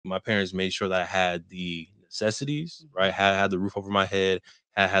my parents made sure that I had the necessities, right? Had the roof over my head,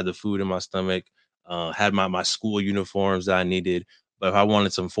 had the food in my stomach, had my school uniforms that I needed. But if I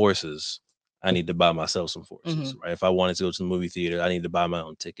wanted some forces, I need to buy myself some forces, Mhm. right? If I wanted to go to the movie theater, I need to buy my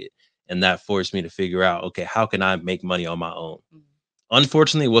own ticket. And that forced me to figure out, okay, how can I make money on my own? Mhm.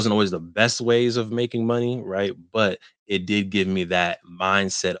 Unfortunately, it wasn't always the best ways of making money, right? But it did give me that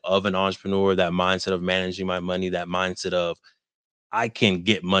mindset of an entrepreneur, that mindset of managing my money, that mindset of I can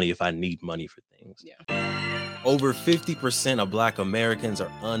get money if I need money for things. Yeah. Over 50% of Black Americans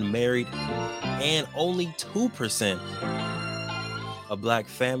are unmarried, and only 2% of Black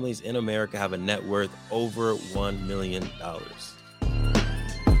families in America have a net worth over $1 million.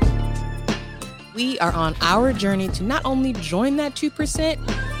 We are on our journey to not only join that 2%,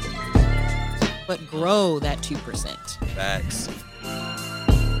 but grow that 2%. Facts.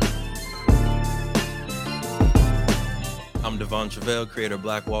 I'm Devon Travell, creator of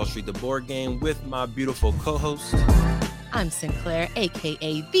Black Wall Street, the board game, with my beautiful co-host. I'm Sinclair,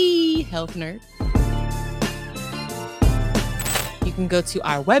 aka the Health Nerd. You can go to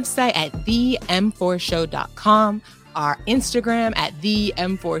our website at them4show.com, our Instagram at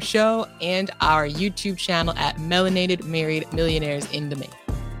them4show, and our YouTube channel at Melanated Married Millionaires in the Making.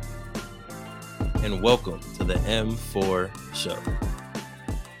 And welcome to the M4 Show.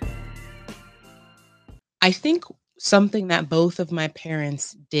 I think something that both of my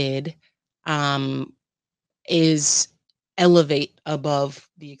parents did is elevate above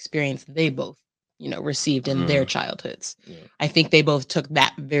the experience they both, received in their childhoods. Yeah. I think they both took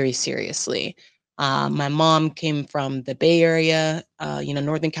that very seriously. My mom came from the Bay Area,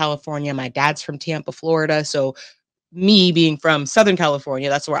 Northern California. My dad's from Tampa, Florida. So me being from Southern California,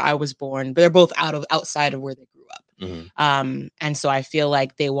 that's where I was born, but they're both outside of where they grew up. And so I feel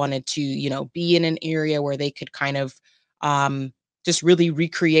like they wanted to, be in an area where they could kind of just really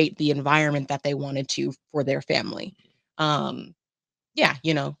recreate the environment that they wanted to for their family. Yeah,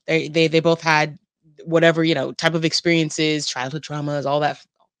 they both had whatever, type of experiences, childhood traumas, all that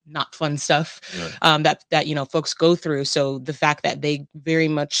not fun stuff that folks go through. So the fact that they very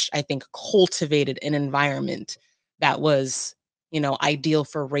much, I think, cultivated an environment that was, ideal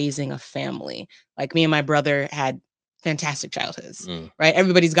for raising a family. Like me and my brother had fantastic childhoods, right?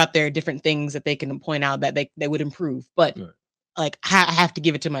 Everybody's got their different things that they can point out that they would improve, but like I have to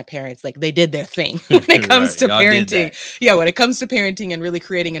give it to my parents. Like they did their thing when it comes to parenting. Yeah, when it comes to parenting and really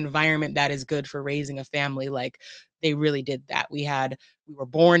creating an environment that is good for raising a family, like they really did that. We were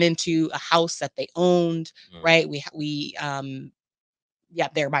born into a house that they owned, right?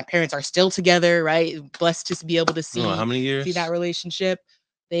 My parents are still together, right? Blessed to be able to see how many years? See that relationship.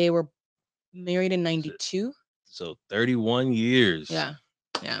 They were married in 92. So 31 years. Yeah.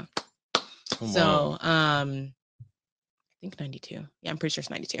 Come on. I think 92. Yeah, I'm pretty sure it's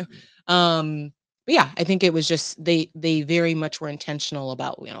 92. But yeah, I think it was just they very much were intentional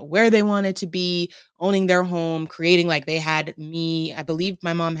about, where they wanted to be, owning their home, creating, like they had me. I believe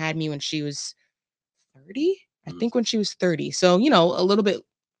my mom had me when she was 30. I think when she was 30. So, a little bit,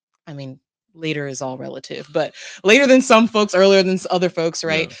 I mean, later is all relative, but later than some folks, earlier than other folks,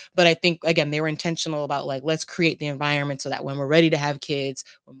 right? Yeah. But I think, again, they were intentional about like, let's create the environment so that when we're ready to have kids,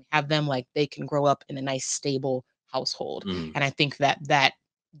 when we have them, like they can grow up in a nice, stable household. And I think that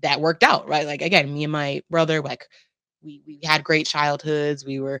worked out, right? Like, again, me and my brother, like we had great childhoods.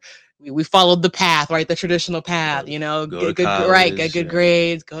 We followed the path, right? The traditional path, get good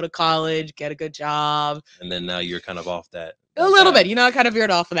grades, go to college, get a good job. And then now you're kind of off that. A little bit, I kind of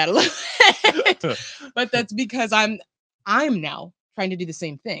veered off of that a little bit. But that's because I'm now trying to do the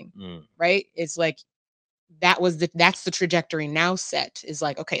same thing, right? It's like that's the trajectory now set, is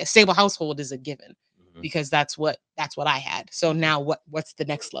like, okay, a stable household is a given because that's what I had. So now what's the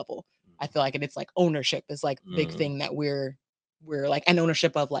next level? I feel like it's like ownership is like the big thing that we're like, an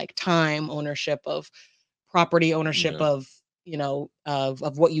ownership of like time, ownership of property, ownership of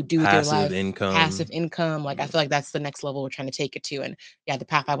of what you do with your life, passive income. Like I feel like that's the next level we're trying to take it to. And yeah, the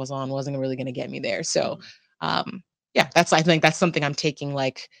path I was on wasn't really going to get me there. So yeah, I think that's something I'm taking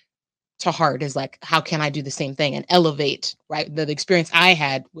like to heart, is like, how can I do the same thing and elevate, right? The experience I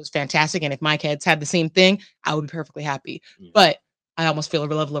had was fantastic. And if my kids had the same thing, I would be perfectly happy. But I almost feel a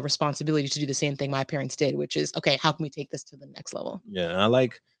level of responsibility to do the same thing my parents did, which is, okay, how can we take this to the next level? Yeah, and I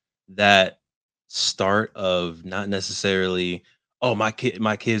like that start of not necessarily, oh, my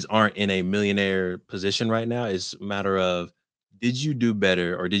kids aren't in a millionaire position right now. It's a matter of, did you do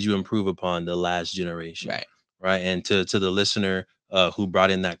better or did you improve upon the last generation? Right. And to the listener who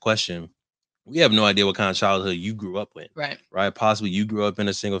brought in that question, we have no idea what kind of childhood you grew up with. Right. Possibly you grew up in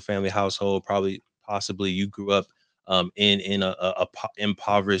a single family household. Possibly you grew up in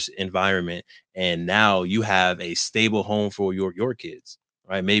impoverished environment, and now you have a stable home for your kids.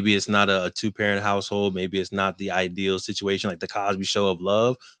 Right? Maybe it's not a two-parent household. Maybe it's not the ideal situation like the Cosby Show of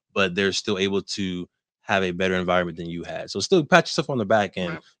love, but they're still able to have a better environment than you had. So still pat yourself on the back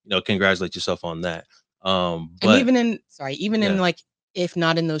and Right. congratulate yourself on that. And But even in yeah, like, if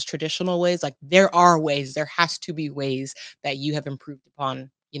not in those traditional ways, like there are ways, there has to be ways that you have improved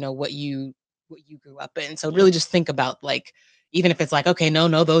upon, what you grew up in. So yeah, really just think about like, even if it's like, okay, no,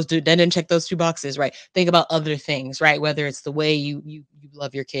 that didn't check those two boxes, right? Think about other things, right? Whether it's the way you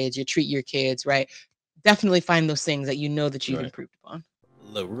love your kids, you treat your kids, right? Definitely find those things that you know that you've right. improved upon.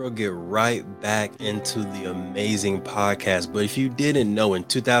 Look, we're gonna get right back into the amazing podcast. But if you didn't know, in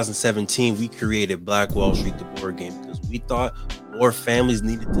 2017, we created Black Wall Street, the board game, because we thought more families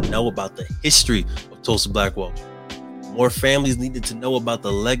needed to know about the history of Tulsa Black Wall Street. More families needed to know about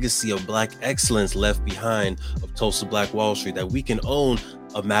the legacy of Black excellence left behind of Tulsa Black Wall Street, that we can own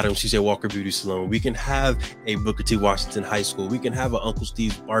a Madam C.J. Walker Beauty Salon. We can have a Booker T. Washington High School. We can have an Uncle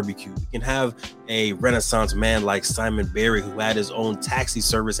Steve's Barbecue. We can have a Renaissance man like Simon Berry, who had his own taxi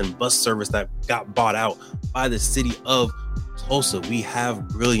service and bus service that got bought out by the city of Tulsa. We have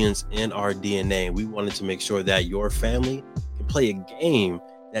brilliance in our DNA. We wanted to make sure that your family can play a game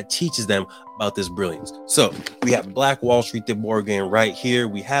that teaches them about this brilliance. So we have Black Wall Street, the board game, right here.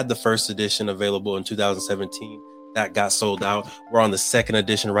 We had the first edition available in 2017 that got sold out. We're on the second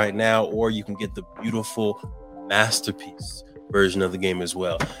edition right now, or you can get the beautiful masterpiece version of the game as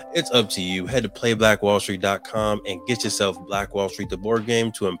well. It's up to you. Head to playblackwallstreet.com and get yourself Black Wall Street, the board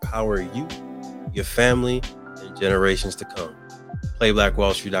game, to empower you, your family, and generations to come.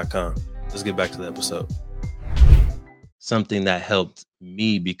 Playblackwallstreet.com. Let's get back to the episode. Something that helped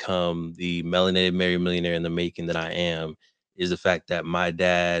me become the melanated married millionaire in the making that I am is the fact that my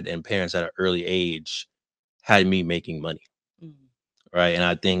dad and parents at an early age had me making money, Mhm. right? And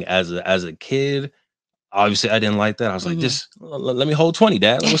I think as a kid, obviously I didn't like that. I was like, Mhm. just let me hold 20,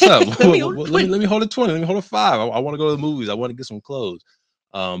 Dad. Like, what's up? Let me hold let me 20. let me hold a 20. Let me hold a five. I want to go to the movies. I want to get some clothes.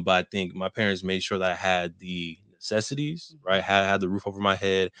 But I think my parents made sure that I had the necessities, right? Mhm. Had the roof over my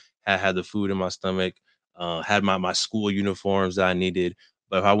head, had the food in my stomach, had my school uniforms that I needed.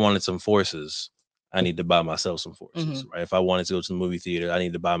 But if I wanted some forces, I need to buy myself some forces, Mhm. right? If I wanted to go to the movie theater, I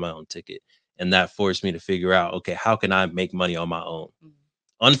need to buy my own ticket. And that forced me to figure out, okay, how can I make money on my own? Mhm.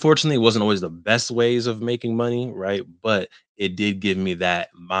 Unfortunately, it wasn't always the best ways of making money, right? But it did give me that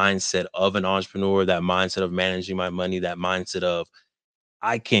mindset of an entrepreneur, that mindset of managing my money, that mindset of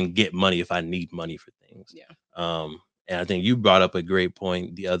I can get money if I need money for things. Yeah. And I think you brought up a great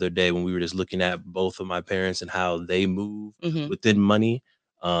point the other day when we were just looking at both of my parents and how they move Mhm. within money.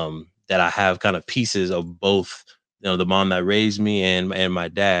 That I have kind of pieces of both, the mom that raised me and my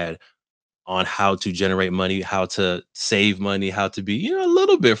dad, on how to generate money, how to save money, how to be, a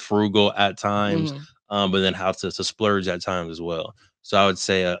little bit frugal at times, Mhm. but then how to splurge at times as well. So I would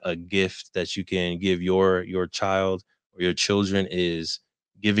say a gift that you can give your child or your children is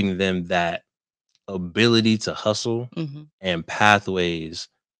giving them that ability to hustle Mhm. and pathways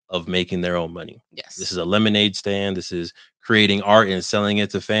of making their own money. This Yes. is a lemonade stand. This is creating art and selling it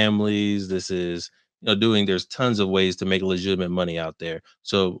to families. This is, doing, there's tons of ways to make legitimate money out there.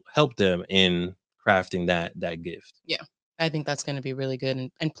 So help them in crafting that gift. Yeah. I think that's gonna be really good,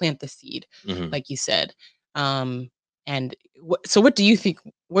 and plant the seed, Hmm. like you said. Um, and what do you think,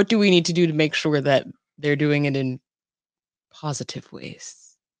 what do we need to do to make sure that they're doing it in positive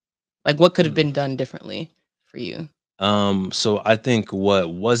ways? Like, what could have been done differently for you? So I think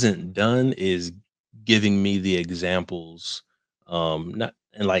what wasn't done is giving me the examples, not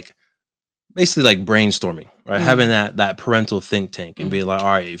and like basically like brainstorming, right? Having Mm, that parental think tank and being mhm, like, all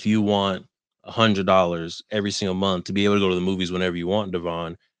right, if you want $100 every single month to be able to go to the movies whenever you want,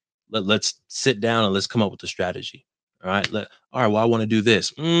 Devon, let's sit down and let's come up with a strategy. All right. All right. Well, I want to do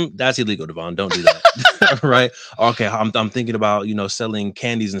this. That's illegal, Devon. Don't do that. Right. Okay. I'm thinking about, selling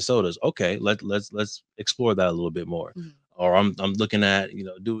candies and sodas. Okay. Let's explore that a little bit more. mhm, Or I'm looking at,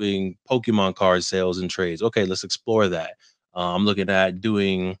 doing Pokemon card sales and trades. Okay. Let's explore that. I'm looking at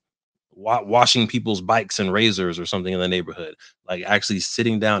doing washing people's bikes and razors or something in the neighborhood, like actually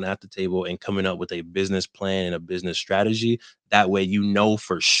sitting down at the table and coming up with a business plan and a business strategy. That way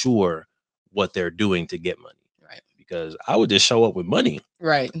for sure what they're doing to get money, right, because I would just show up with money.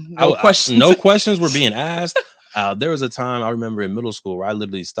 right, no questions. No questions were being asked. There was a time I remember in middle school where I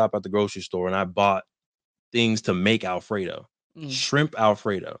literally stopped at the grocery store and I bought things to make Alfredo, Mm, shrimp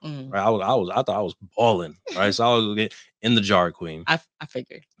Alfredo. mm. Right, I thought I was balling. Right, so I was get in the jar, queen. I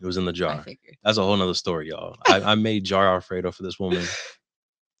figured, It was in the I jar. figured. That's a whole nother story, y'all. I made jar Alfredo for this woman,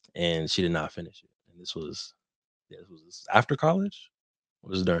 and she did not finish it. And this was Yeah, was this after college? Or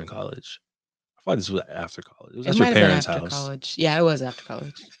was it during college? I thought this was after college. It was It at your might have been parents' after house. college. Yeah, it was after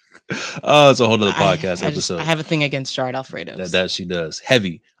college. Oh, it's a whole other I podcast I episode. have a thing against jarred That Alfredos. that she does.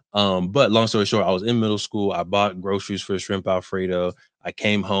 Heavy. But long story short, I was in middle school. I bought groceries for shrimp Alfredo. I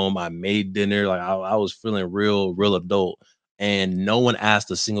came home. I made dinner. Like I was feeling real adult. And no one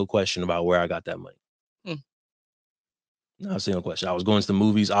asked a single question about where I got that money. Mm, Not a single question. I was going to the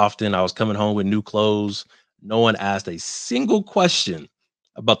movies often. I was coming home with new clothes. No one asked a single question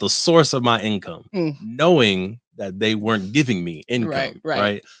about the source of my income, mm. knowing that they weren't giving me Right, income. right.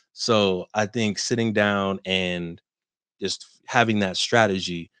 Right. So I think sitting down and just having that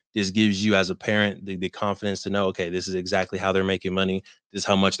strategy just gives you as a parent the confidence to know, okay, this is exactly how they're making money. This is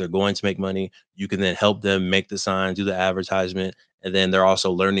how much they're going to make money. You can then help them make the signs, do the advertisement, and then they're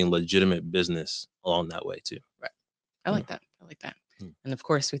also learning legitimate business along that way too. Right. I Yeah. like that. I like that. Mm. And of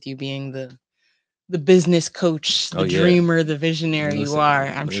course, with you being the business coach, Oh the yeah. dreamer, the visionary you are,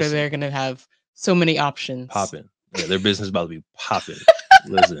 I'm sure Listen, they're gonna have so many options. popping. Yeah, their business about to be popping.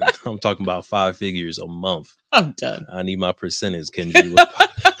 Listen, I'm talking about 5 figures a month. I'm done. I need my percentage, Kenji.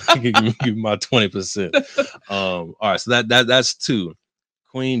 Give me my 20%. All right, so that's two.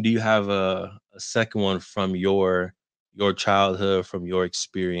 Queen, do you have a second one from your childhood, from your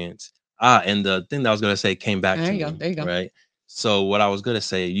experience? And the thing that I was gonna say came back There to you go. me, There you go. right? So what I was gonna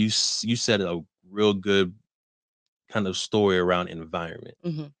say, you said a real good kind of story around environment,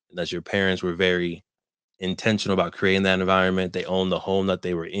 Hmm. and that your parents were very intentional about creating that environment. They owned the home that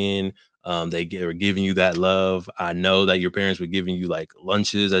they were in. Were giving you that love. I know that your parents were giving you like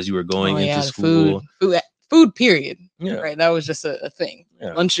lunches as you were Oh going into yeah, the food, school. food. Period. Yeah, Right. That was just a thing.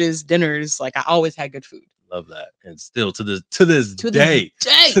 yeah. Lunches, dinners. Like I always had good food. Love that. And still to this To this day,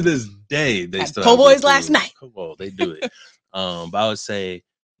 day, they had still po' have good boys last food. night. Come on, they do it. But I would say,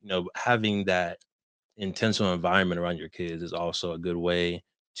 having that intentional environment around your kids is also a good way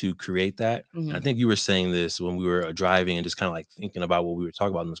to create that. And I Hmm. think you were saying this when we were driving and just kind of like thinking about what we were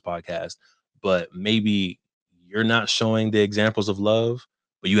talking about in this podcast. But maybe you're not showing the examples of love,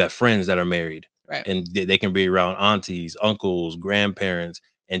 but you have friends that are married Right. and they can be around aunties, uncles, grandparents,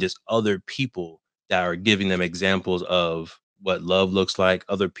 and just other people that are giving them examples of what love looks like,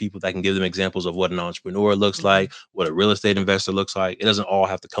 other people that can give them examples of what an entrepreneur looks Hmm. like, what a real estate investor looks like. It doesn't all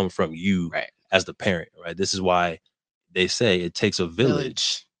have to come from you Right. as the parent, right? This is why they say it takes a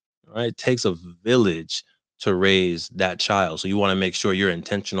village, Village. right? It takes a village to raise that child. So you want to make sure you're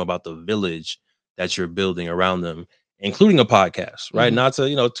intentional about the village that you're building around them, including a podcast, right? Hmm. Not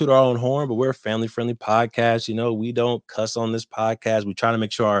to, toot our own horn, but we're a family friendly podcast. We don't cuss on this podcast. We try to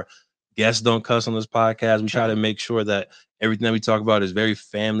make sure our guests don't cuss on this podcast. We try Try. to make sure that everything that we talk about is very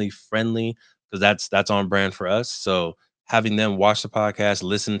family friendly because that's on brand for us. So having them watch the podcast,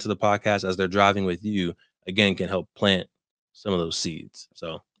 listen to the podcast as they're driving with you, again, can help plant some of those seeds.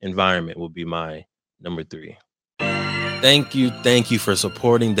 So environment will be my number 3. Thank you for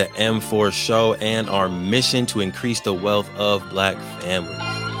supporting the M4 show and our mission to increase the wealth of Black families.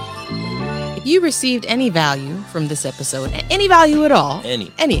 If you received any value from this episode, any value at all, any,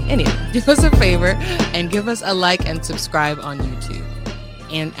 do us a favor and give us a like and subscribe on YouTube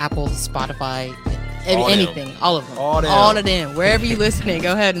and Apple, Spotify, anything, all of them, all of them, wherever you're listening,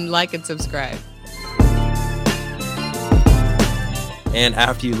 go ahead and like and subscribe. And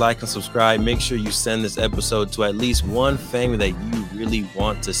after you like and subscribe, make sure you send this episode to at least one family that you really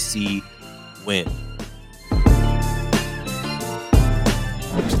want to see win.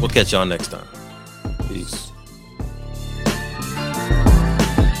 We'll catch y'all next time. Peace.